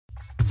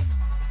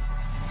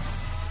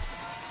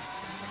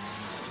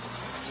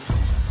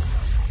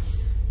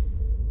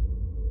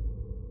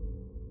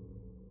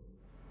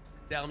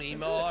Tell me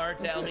more.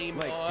 Tell me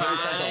more.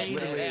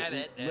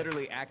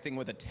 Literally acting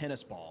with a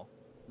tennis ball.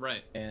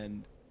 Right.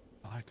 And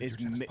is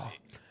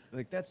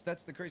like that's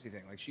the crazy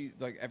thing. Like she's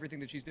like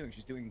everything that she's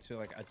doing to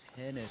like a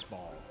tennis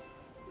ball,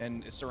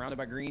 and it's surrounded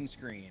by green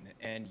screen,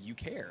 and you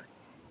care,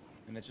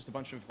 and it's just a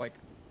bunch of like,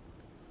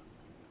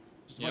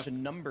 a bunch of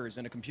numbers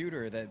in a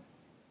computer that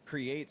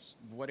creates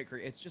what it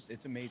creates.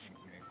 It's amazing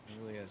to me. It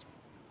really is.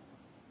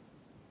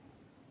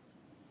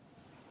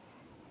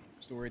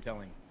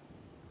 Storytelling.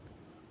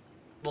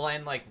 Well,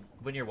 and like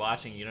when you're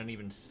watching, you don't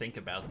even think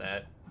about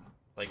that.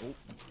 Like,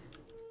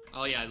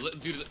 oh yeah,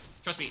 dude,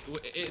 trust me,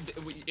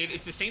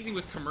 it's the same thing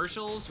with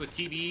commercials, with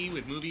TV,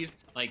 with movies.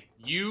 Like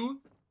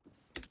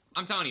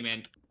I'm telling you,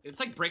 man, it's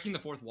like breaking the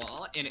fourth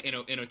wall in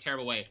a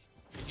terrible way.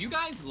 If you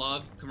guys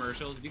love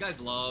commercials, if you guys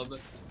love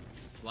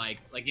like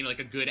you know, like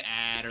a good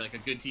ad or like a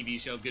good TV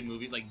show, good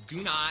movie, like do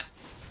not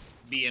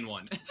be in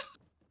one.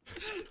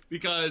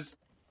 Because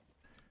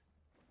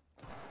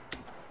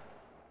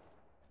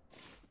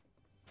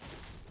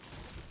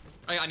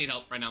I need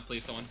help right now,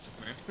 please, someone.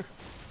 Come here.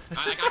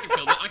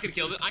 I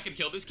could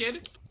kill this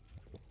kid,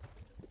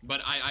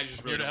 but I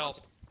just really here to help.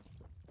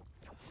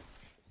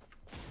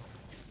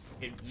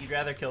 You'd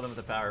rather kill them with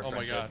the power of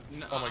friendship.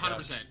 No, oh my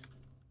god. 100%.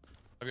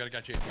 I've got a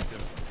guy chasing me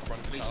too.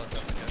 Running to the Please, tower.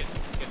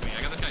 get me.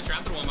 I got this guy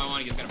trapped in one by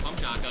one. He's got a pump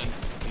shotgun.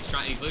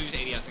 He's literally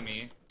just ADSing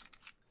me.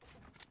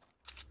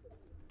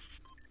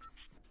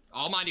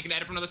 All mine. You can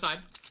add it from another side.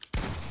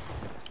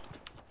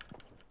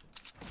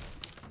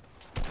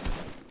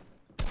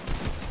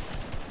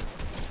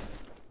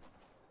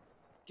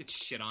 Get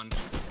shit on.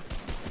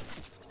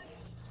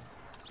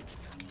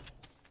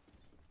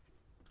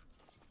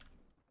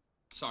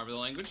 Sorry for the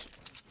language.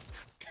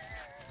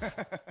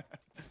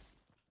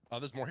 Oh,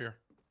 there's more here.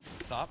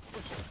 Stop.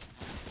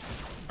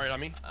 All right, on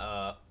me.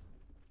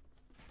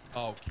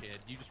 Oh, kid,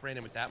 you just ran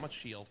in with that much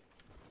shield.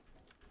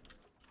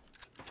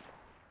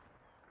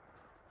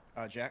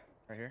 Jack,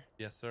 right here.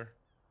 Yes, sir.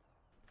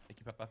 Thank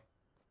you, Peppa.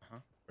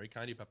 Very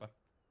kind of you, Peppa.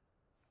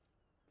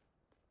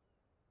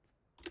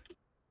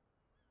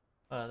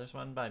 There's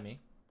one by me.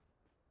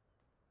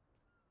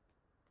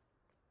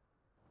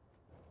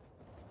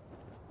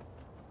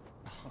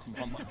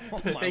 I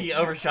think you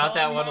overshot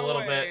that one a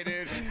little bit.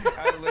 Dude.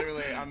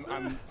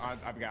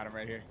 I've got him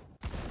right here.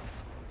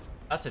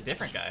 That's a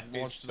different guy.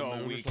 He's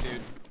so weak,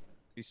 dude.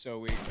 He's so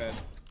weak, man.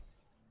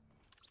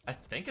 I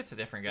think it's a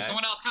different guy.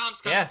 Someone else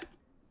comes. Yeah.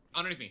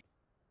 Underneath me.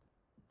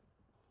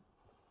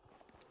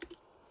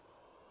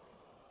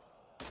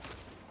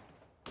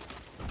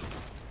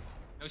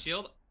 No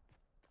shield.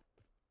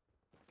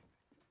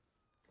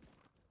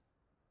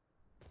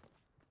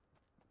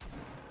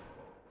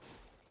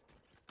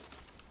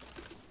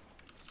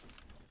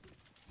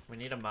 We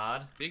need a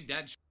mod. Big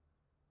Dad.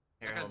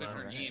 Here, That guy's hold been on.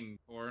 hurt game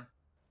before.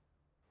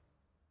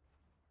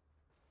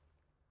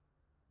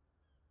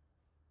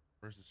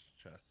 Where's his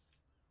chest?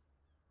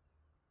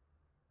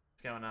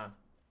 What's going on?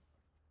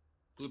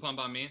 Blue pump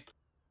on me.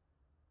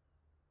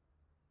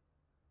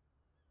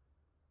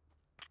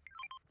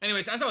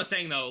 Anyways, as I was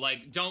saying though,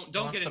 like don't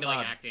get into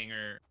like acting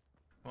or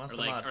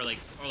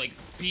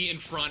be in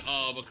front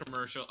of a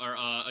commercial or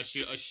a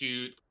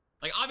shoot.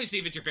 Like obviously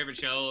if it's your favorite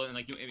show and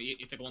like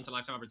it's like a once in a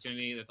lifetime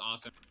opportunity, that's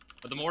awesome.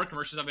 But the more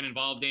commercials I've been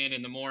involved in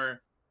and the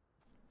more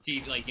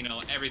TV, like, you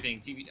know, everything,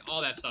 TV,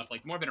 all that stuff,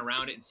 like the more I've been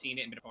around it and seen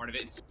it and been a part of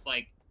it, it's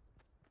like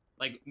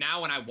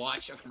now when I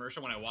watch a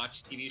commercial, when I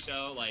watch a TV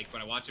show, like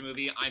when I watch a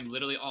movie, I'm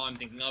literally all I'm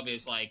thinking of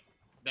is like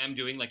them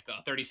doing like the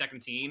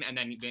 30-second scene and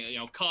then, you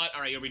know, cut, all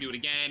right, here we do it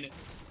again.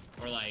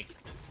 Or like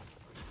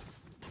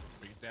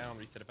bring it down,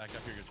 reset it back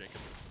up. Here you go,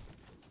 Jacob.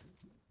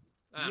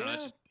 I don't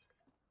know.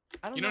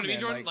 I don't you know what I mean,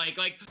 man, Jordan?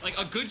 Like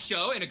a good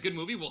show and a good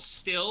movie will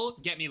still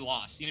get me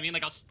lost. You know what I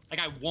mean? Like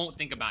I won't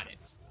think about it.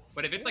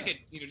 But if it's like a,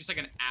 you know, just like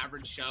an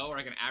average show or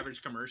like an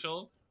average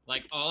commercial,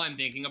 like all I'm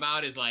thinking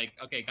about is like,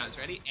 okay, guys,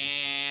 ready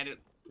and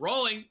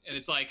rolling, and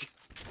it's like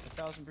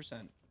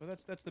 1,000%. Well,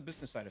 that's the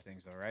business side of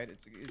things, though, right?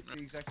 It's the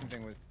exact same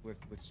thing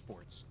with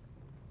sports.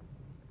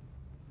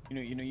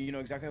 You know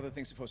exactly how the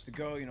thing's supposed to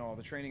go. You know all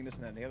the training, this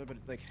and that and the other. But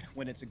like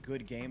when it's a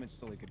good game, it's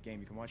still a good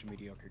game. You can watch a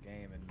mediocre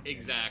game and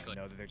exactly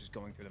know that they're just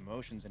going through the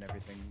motions and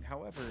everything.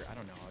 However, I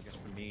don't know. I guess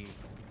for me,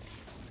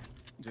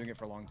 I'm doing it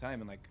for a long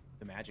time, and like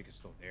the magic is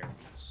still there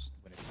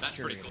when it's that's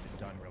pretty cool. And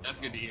done really that's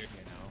good to hear. You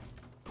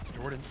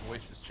know, Jordan's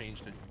voice has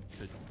changed to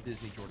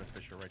Disney Jordan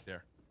Fisher right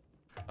there.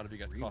 I don't know if you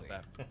guys caught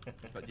that,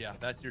 but yeah,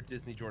 that's your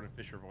Disney Jordan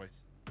Fisher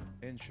voice.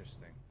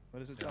 Interesting. What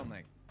does it sound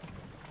like?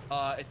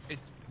 It's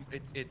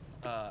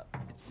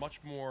much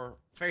more.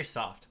 It's very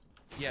soft.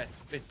 Yeah,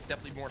 it's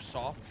definitely more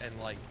soft and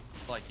like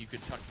you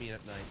could tuck me in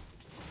at night,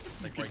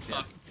 like right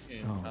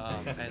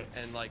there.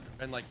 And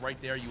like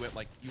right there, you went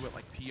like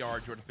PR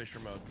Jordan Fisher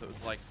mode. So it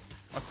was like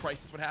a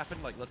crisis would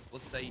happen. Like let's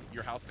say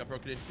your house got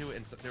broken into,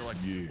 and so they're like,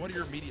 what are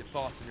your immediate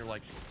thoughts? And you're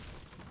like,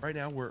 right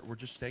now we're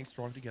just staying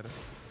strong together.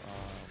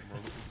 We're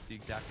looking to see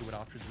exactly what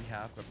options we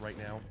have, but right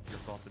now your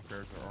thoughts and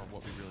prayers are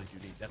what we really do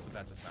need. That's what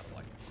that just sounded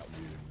like.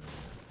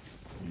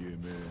 Yeah,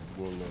 man.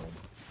 Well,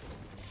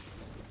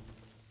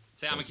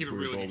 say I'm gonna keep it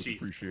real with you, Chief.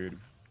 Appreciate it.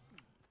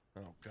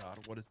 Oh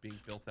God, what is being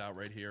built out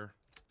right here?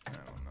 I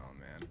don't know,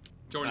 man.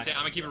 Jordan, say I'm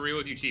gonna keep it real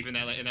with you, Chief, in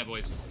that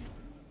voice.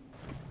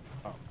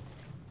 Oh.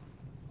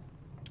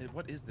 Hey,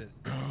 what is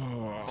this?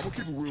 I'm gonna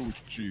keep it real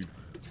with you, Chief.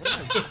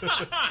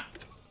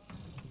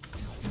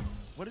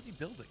 What is he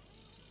building?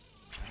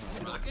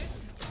 Rocket?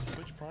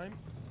 Twitch Prime?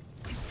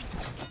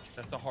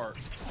 That's a heart.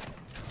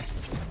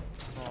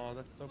 Oh,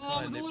 that's so Oh,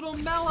 kind. the They little brought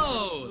us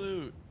mellow.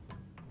 loot.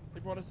 They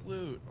brought us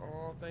loot.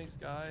 Oh, thanks,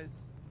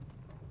 guys.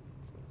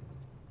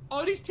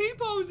 Oh, he's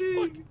T-posing.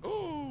 Look.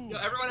 Oh. Yo,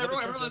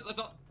 everyone, let's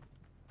all.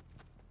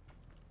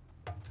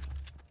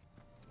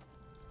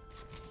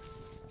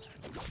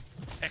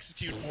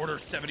 Execute Order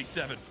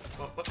 77.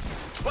 What?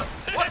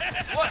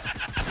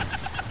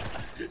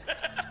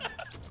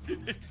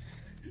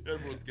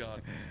 Everyone's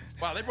gone.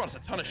 Wow, they brought us a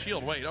ton of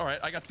shield. Wait, all right,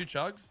 I got 2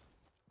 chugs.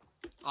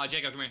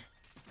 Jacob, come here.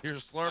 Here's a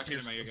slurp. Actually,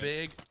 Here's no, a you're good.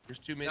 big. Here's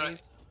 2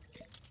 minis.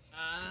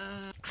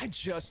 I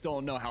just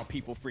don't know how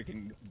people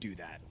freaking do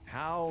that.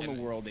 How in the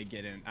And- world they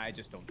get in? I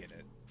just don't get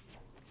it.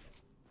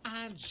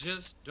 I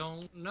just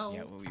don't know.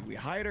 Yeah, well, we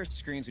hide our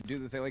screens. We do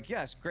the thing. Like,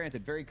 yes,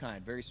 granted, very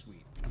kind, very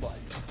sweet, but.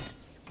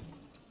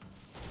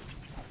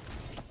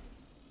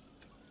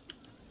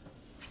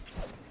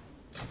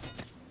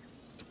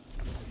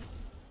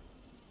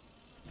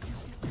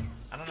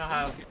 I don't know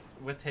how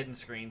with hidden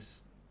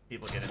screens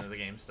people get into the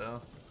game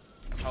still.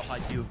 I'll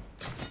hide you.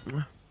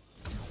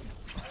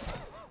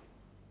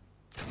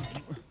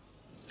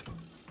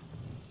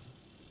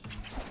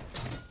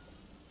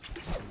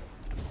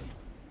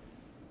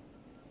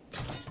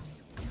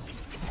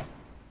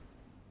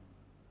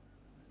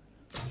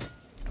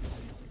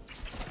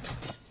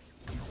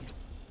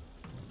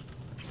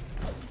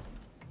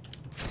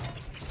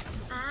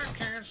 I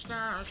can't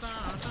stop.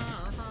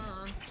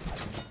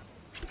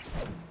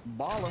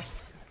 Baller.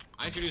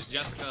 I introduced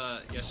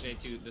Jessica yesterday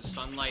to the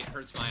sunlight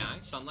hurts my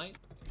eyes. Sunlight?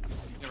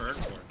 Never heard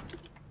before.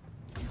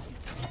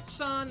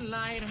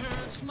 Sunlight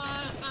hurts my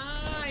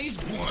eyes.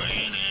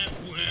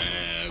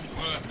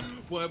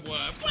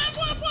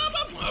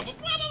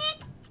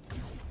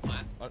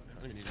 I don't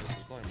even need to listen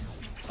to the song.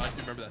 I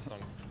do remember that song.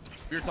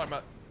 We were talking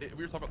about the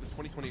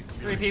 2020 experience.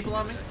 3 people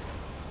on me?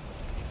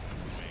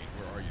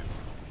 Where are you?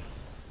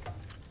 On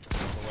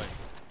the way.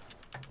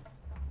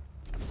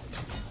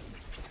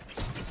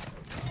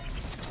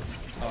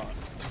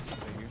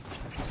 Thank you.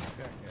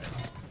 Okay, yeah.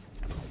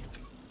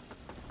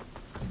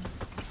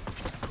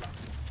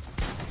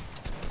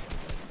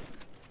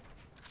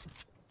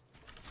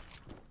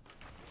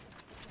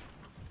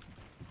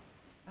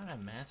 I don't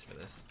have mats for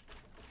this.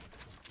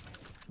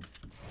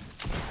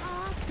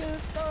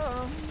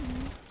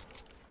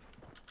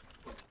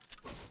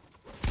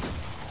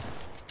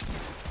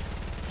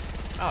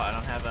 Oh, I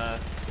don't have a.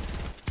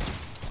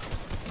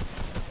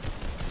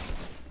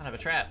 I don't have a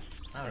trap.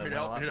 I Here would to have been a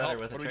help. lot Here to better help.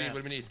 with What a do we need? trap.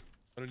 What do we need?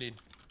 What do we need?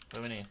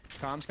 What do we need?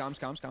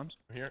 Comms.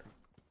 We're here.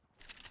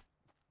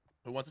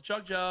 Who wants a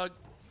chug jug?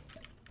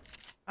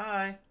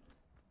 Hi.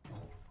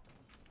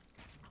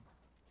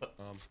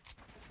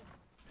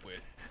 Wait.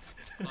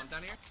 I'm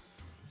down here.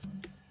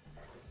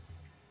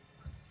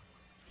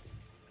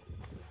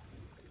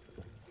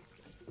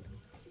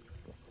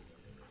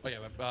 Oh yeah,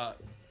 but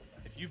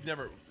if you've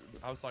never,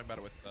 I was talking about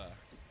it with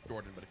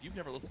Jordan, but if you've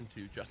never listened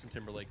to Justin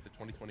Timberlake's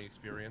 2020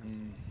 Experience,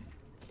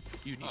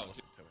 you need to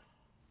listen to it.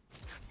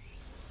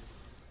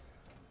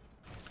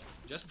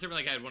 Justin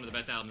Timberlake had one of the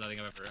best albums I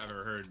think I've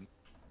ever heard.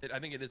 I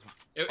think it is.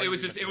 It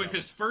was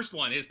his first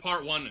one, his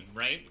part 1,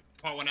 right?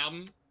 Part 1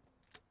 album.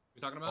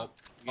 You're talking about?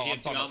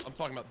 I'm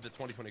talking about the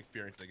 2020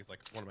 Experience. I think it's like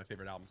one of my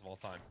favorite albums of all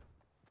time.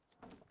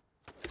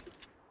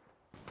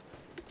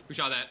 Who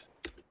shot that?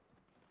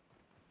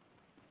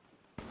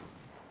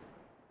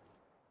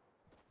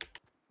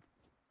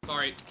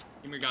 Sorry,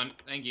 give me your gun.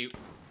 Thank you.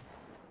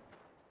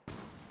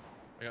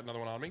 I got another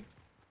one on me.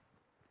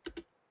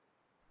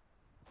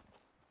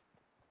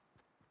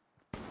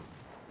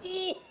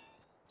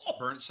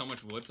 Burnt so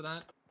much wood for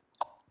that.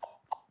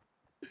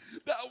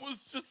 That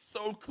was just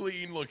so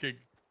clean looking.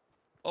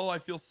 Oh, I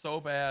feel so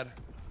bad.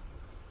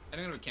 I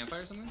think I have a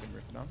campfire or something. Been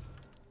ripping on.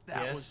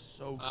 That Yes. was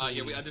so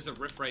clean. Yeah, there's a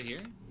rift right here.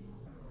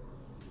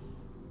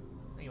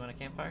 You want a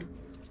campfire?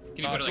 Can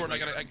you put it Jordan,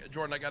 like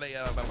Jordan, I got a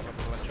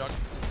chug.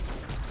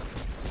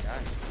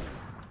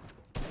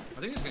 I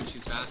think he's gonna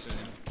shoot faster than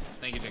him.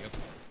 Thank you, Jacob.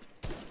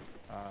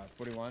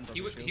 41.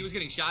 He was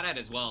getting shot at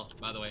as well,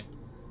 by the way.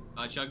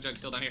 Chug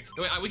still down here.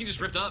 Wait, we can just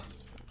rift up.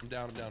 I'm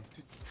down. Here,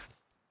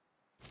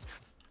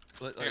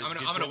 I'm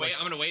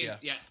gonna wait.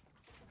 Yeah.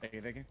 Thank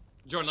you.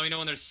 Jordan, let me know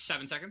when there's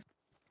 7 seconds.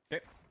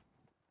 Okay.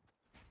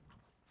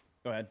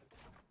 Go ahead.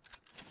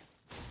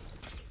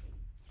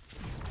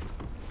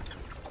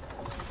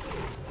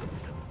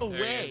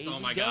 There he is. Oh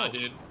my god,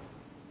 dude.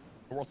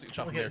 We're also shot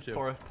from Look there at too.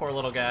 poor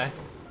little guy.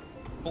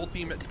 Full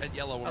team at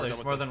yellow. When Oh, we're there's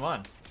done more with than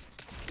one. this.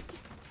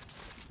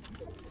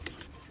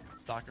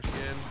 Soccer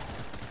skin.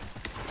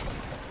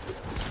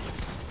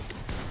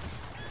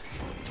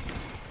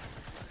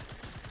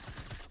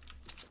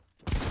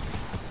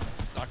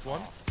 Knocked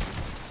one.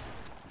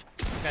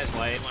 This guy's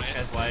white. This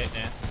guy's white.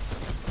 Yeah.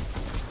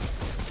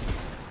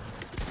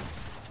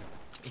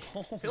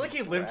 I feel like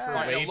he lived for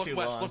Alright, way look too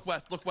west, long.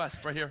 look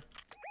west, right here.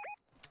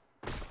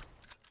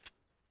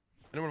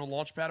 Anyone with a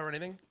launch pad or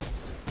anything?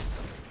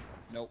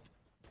 Nope.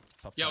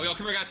 Tough Yo, time. yo,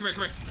 come here, guys, come here,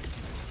 come here.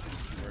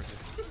 Where is it?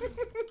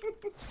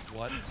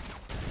 What?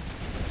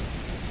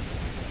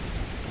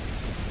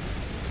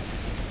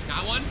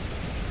 Got one.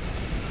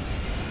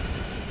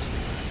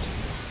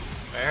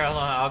 Alright,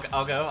 hold on.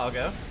 I'll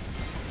go.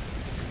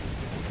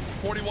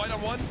 40 white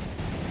on one.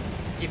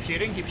 Keep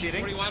shooting.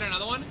 40 wide,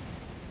 another one.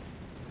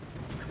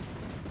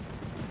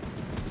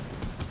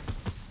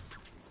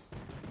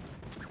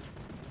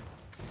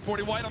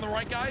 $40 white on the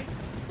right guy.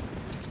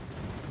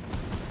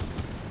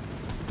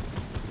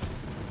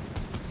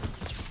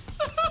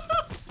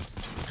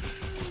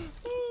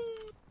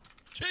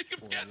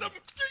 Jacob's getting him.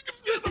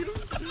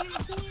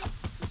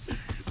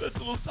 That's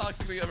the most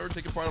toxic thing I've ever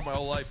taken part of my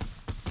whole life.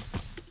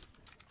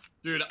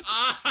 Dude,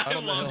 I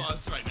love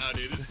us right now,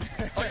 dude.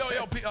 Oh,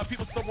 yo,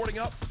 people still boarding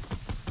up.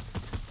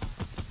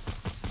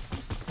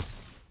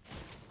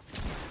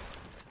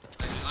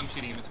 I'm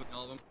shooting in between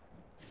all of them.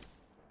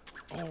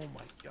 Oh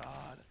my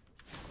god.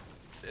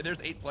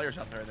 There's 8 players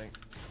out there, I think.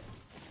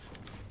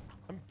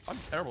 I'm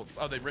terrible.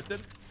 Oh, they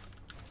rifted.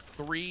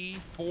 3,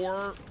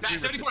 4. Back,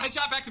 74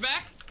 headshot, back to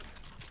back.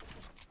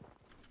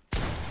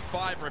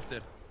 5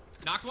 rifted.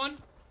 Knocked one.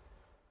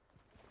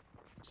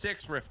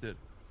 6 rifted.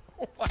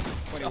 Oh my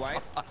 20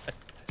 white.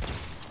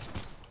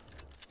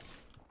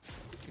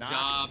 Good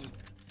job.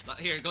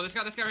 Here, go this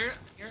guy right here.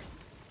 Here.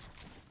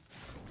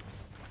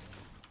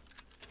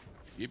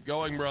 Keep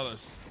going,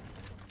 brothers.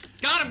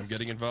 Got I'm him.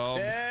 getting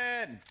involved.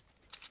 Dead.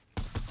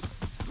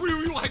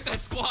 We wiped that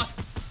squad.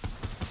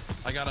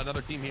 I got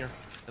another team here.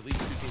 At least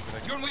 2 teams. I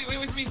think. Jordan, wait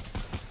with me.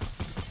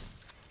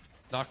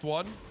 Knocked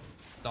 1.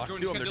 Knocked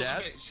Jordan, 2 on their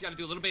dads. She gotta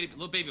do a little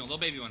baby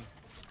one.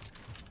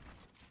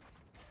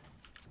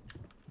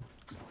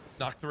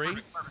 Knocked 3.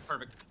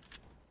 Perfect.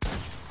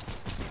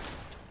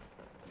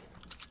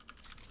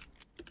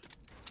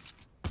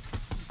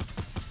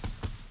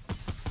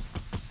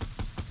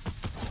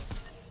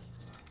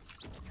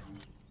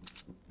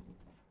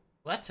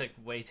 Well, that took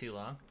way too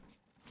long.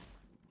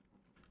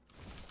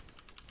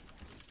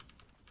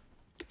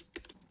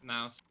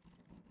 Mouse.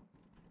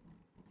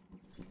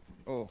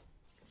 Oh.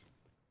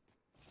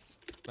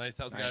 Nice.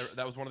 That was the guy.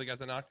 That was one of the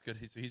guys I knocked. Good.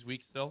 He's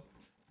weak still.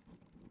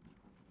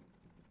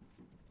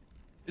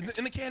 In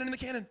the cannon. I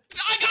got him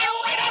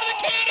right out of the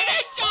cannon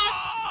headshot!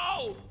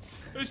 Oh!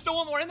 There's still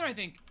one more in there, I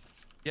think.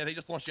 Yeah, they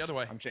just launched the other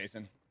way. I'm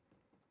chasing.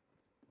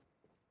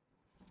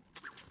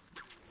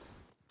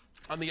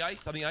 On the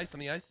ice.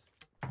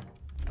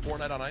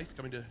 Fortnite on ice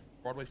coming to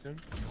Broadway soon.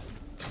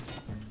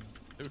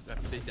 They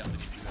definitely need to do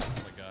that.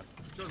 Oh my god.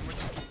 Jordan,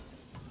 where's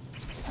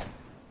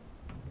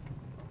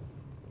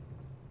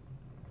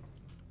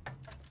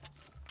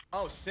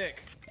Oh,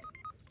 sick.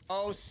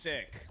 Oh,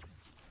 sick.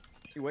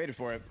 You waited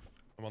for it.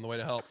 I'm on the way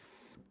to help.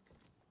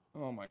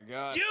 Oh my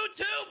god. You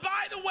too,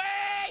 by the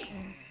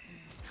way!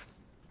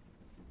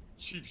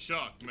 cheap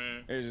shot,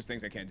 man? There's just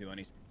things I can't do on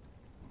these.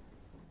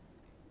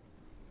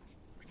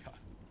 Oh my god.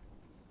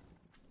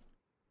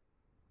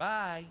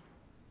 Bye.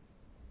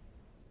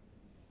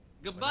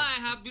 Goodbye,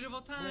 have a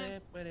beautiful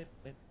time.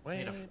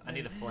 I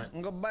need a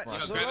flint. Goodbye.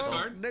 grab his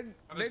card. Grab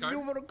his Thank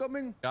you card. for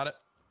coming. Got it.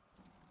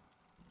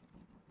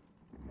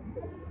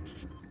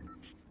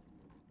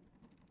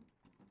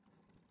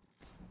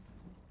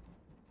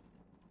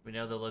 We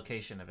know the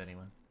location of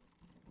anyone.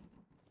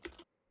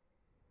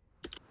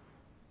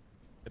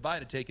 If I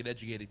had to take an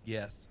educated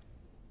guess.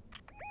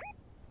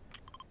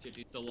 Shit,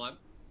 he's still alive.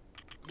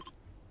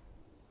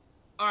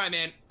 Alright,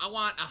 man. I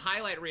want a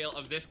highlight reel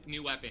of this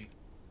new weapon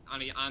on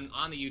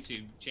the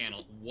YouTube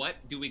channel. What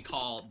do we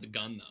call the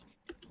gun,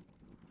 though?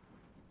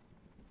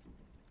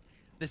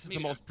 This is the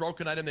most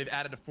broken item they've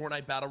added to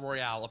Fortnite Battle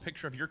Royale. A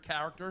picture of your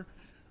character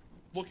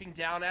looking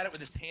down at it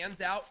with his hands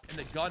out, and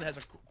the gun has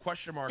a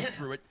question mark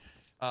through it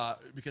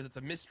because it's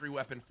a mystery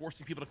weapon,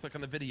 forcing people to click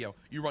on the video.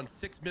 You run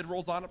 6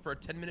 mid-rolls on it for a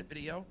 10-minute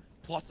video,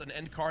 plus an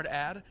end card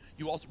ad.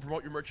 You also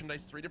promote your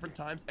merchandise 3 different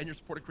times, and your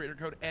supported creator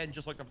code, and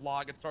just like the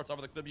vlog, it starts off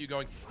with a clip of you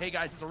going, hey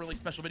guys, this is a really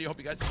special video, hope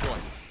you guys enjoy.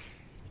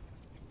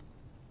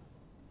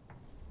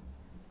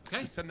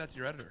 Okay. Just send that to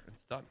your editor, and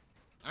it's done.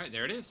 Alright,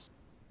 there it is.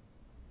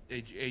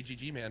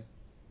 AGG, man.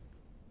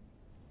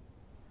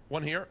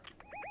 One here.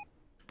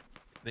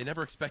 They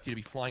never expect you to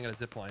be flying on a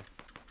zip line.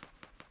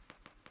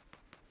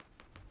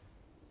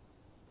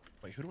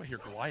 Wait, who do I hear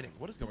gliding?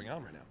 What is going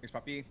on right now? Thanks,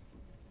 puppy.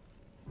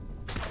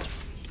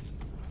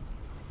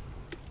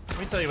 Let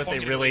me tell you what Oh, they I'm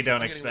getting really lasered.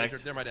 don't I'm getting expect.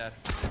 lasered. They're my dad.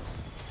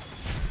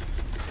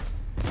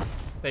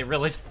 They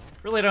really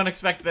don't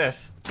expect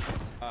this.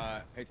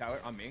 Hey Tyler,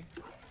 on me.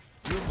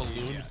 You have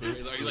balloon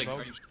food. Are you like?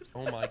 Fubo?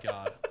 Oh my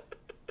god.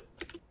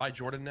 Buy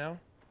Jordan now?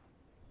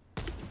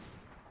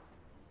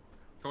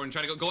 Jordan,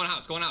 try to go in the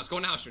house. Go in the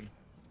house, Jordan.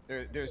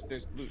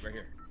 There's loot right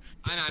here.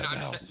 I know. Inside the I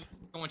house. just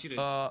don't want you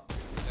to.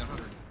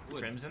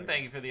 Crimson,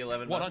 thank you for the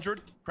 11 months.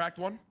 100. Cracked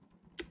one.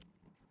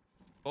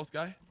 Close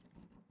guy.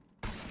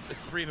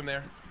 It's 3 of them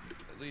there,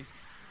 at least.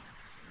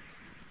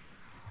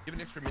 Give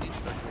an extra mini.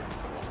 Jordan.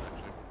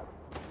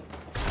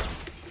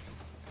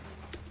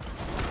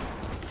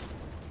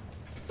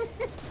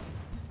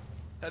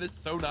 That is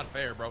so not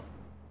fair, bro.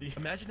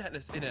 Imagine that in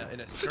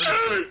a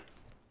skirmish.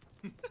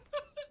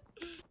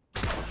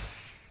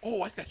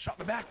 Oh, I just got shot in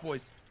the back,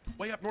 boys.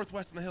 Way up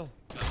northwest on the hill.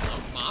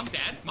 Mom,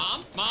 Dad,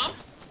 Mom.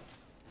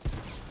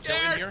 Go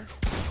in here.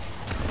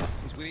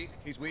 He's weak.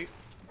 He's weak.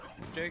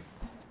 Jake.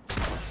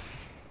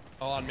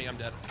 Oh, on me, I'm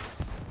dead.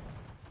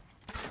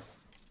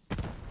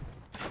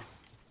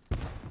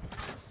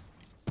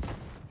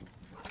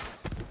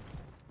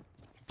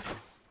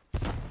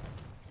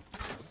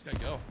 Let's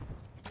go.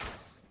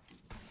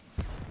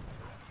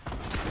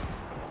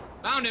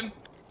 Found him.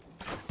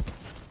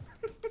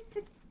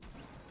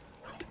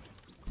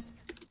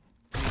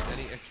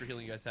 Any extra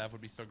healing you guys have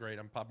would be so great.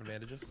 I'm popping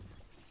bandages.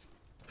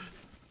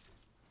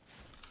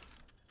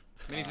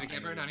 Minis in a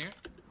campfire down here.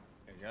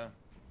 There you go.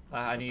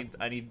 I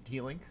need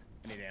healing.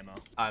 I need ammo.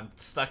 I'm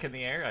stuck in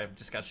the air. I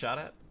just got shot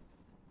at.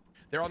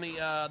 They're on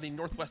the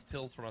northwest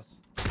hills from us.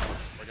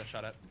 Where I got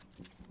shot at.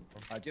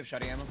 Do you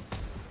have shotty ammo?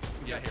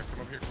 Yeah, here.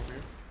 Come over here. Come over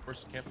here. Where's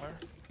this campfire?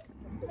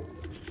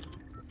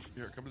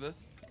 Here, come to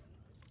this.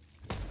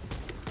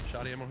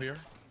 Shotty ammo here.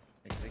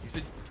 Thank you.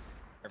 See,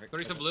 Perfect.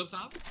 30 some blue up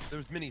top. there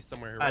was minis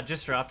somewhere here. I Right?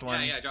 just dropped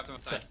one. Yeah, I dropped him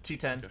outside.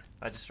 210. Okay.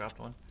 I just dropped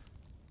one.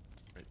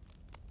 Right.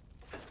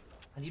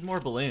 I need more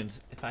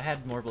balloons. If I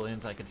had more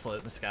balloons, I could float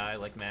in the sky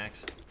like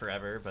Max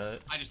forever,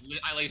 but... I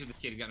lasered this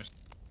kid. He's got no.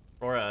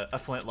 Or a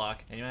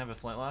flintlock. Anyone have a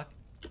flintlock?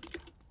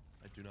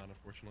 I do not,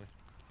 unfortunately.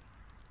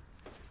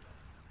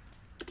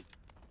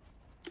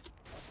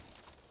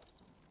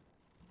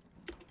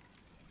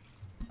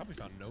 Probably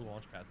found no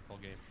launch pads this whole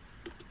game.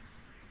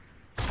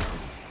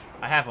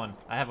 I have one.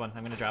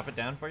 I'm gonna drop it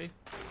down for you.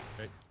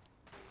 Great.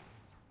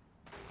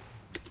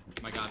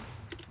 My God,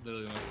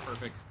 literally the most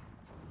perfect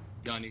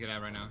gun you could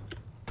have right now.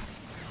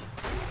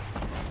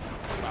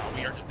 Wow,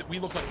 we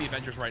look like the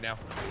Avengers right now.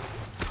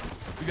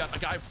 We got a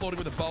guy floating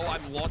with a bow.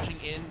 I'm launching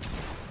in.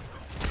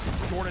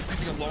 Jordan's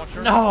using a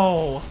launcher.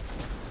 No!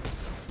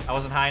 I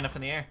wasn't high enough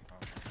in the air.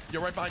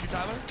 You're right behind you,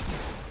 Tyler.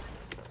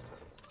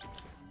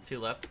 2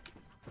 left.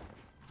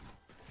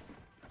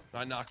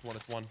 I knocked one.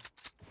 It's one.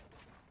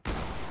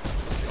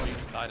 Oh, you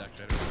just died,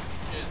 actually.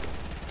 Shit.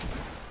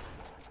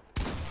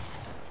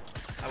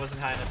 I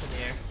wasn't high enough in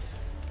the air.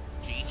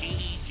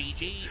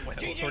 GG. Wait,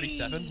 that was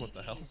 37? What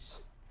the hell?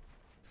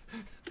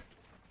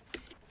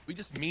 We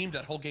just memed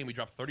that whole game. We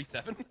dropped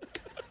 37?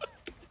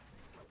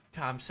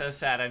 God, I'm so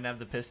sad I didn't have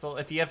the pistol.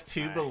 If you have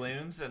 2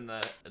 balloons and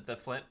the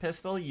flint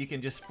pistol, you can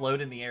just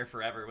float in the air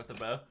forever with the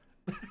bow.